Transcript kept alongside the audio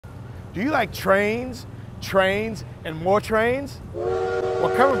Do you like trains, and more trains?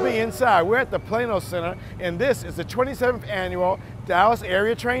 Well, come with me inside. We're at the Plano Center, and this is the 27th Annual Dallas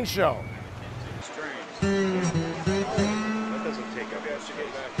Area Train Show. That doesn't take up much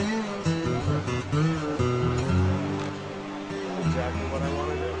space. Exactly what I want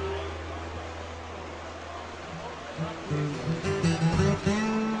to do.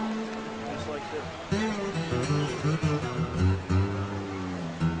 Just like this.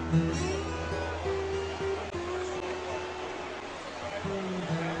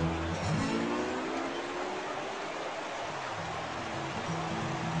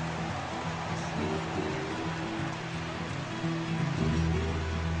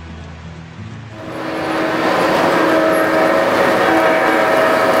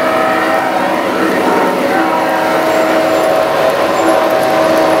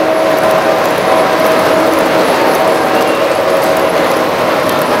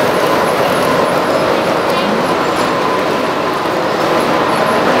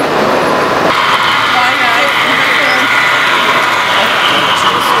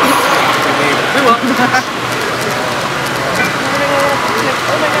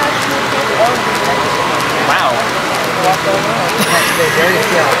 Wow.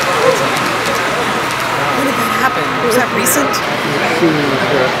 When did that happen? Was that recent?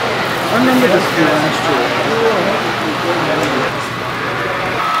 I remember this last year.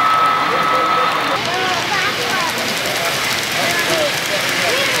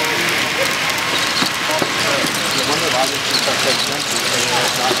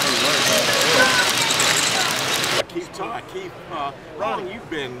 Keith, Ron, you've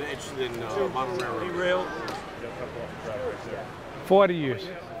been interested in model railroad. 40 years.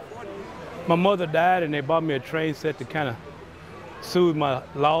 My mother died and they bought me a train set to kind of soothe my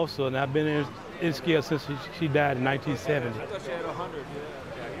loss, and I've been in scale since she died in 1970. I thought you had 100.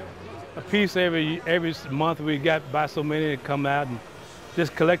 A piece every month. We got by so many that come out and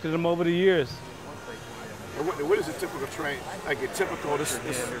just collected them over the years. What is a typical train? Like a typical, this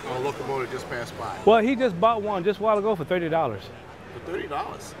locomotive just passed by. Well, he just bought one just a while ago for $30. For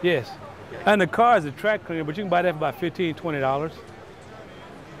 $30? Yes. And the car is a track cleaner, but you can buy that for about $15, $20. Okay.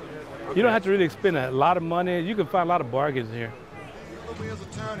 You don't have to really spend a lot of money. You can find a lot of bargains here.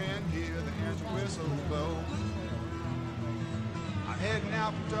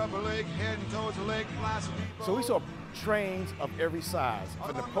 So we saw trains of every size,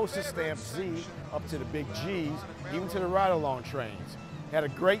 from the postage stamp Z up to the big Gs, even to the ride-along trains. Had a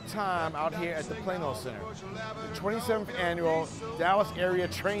great time out here at the Plano Center. The 27th Annual Dallas Area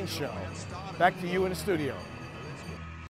Train Show. Back to you in the studio.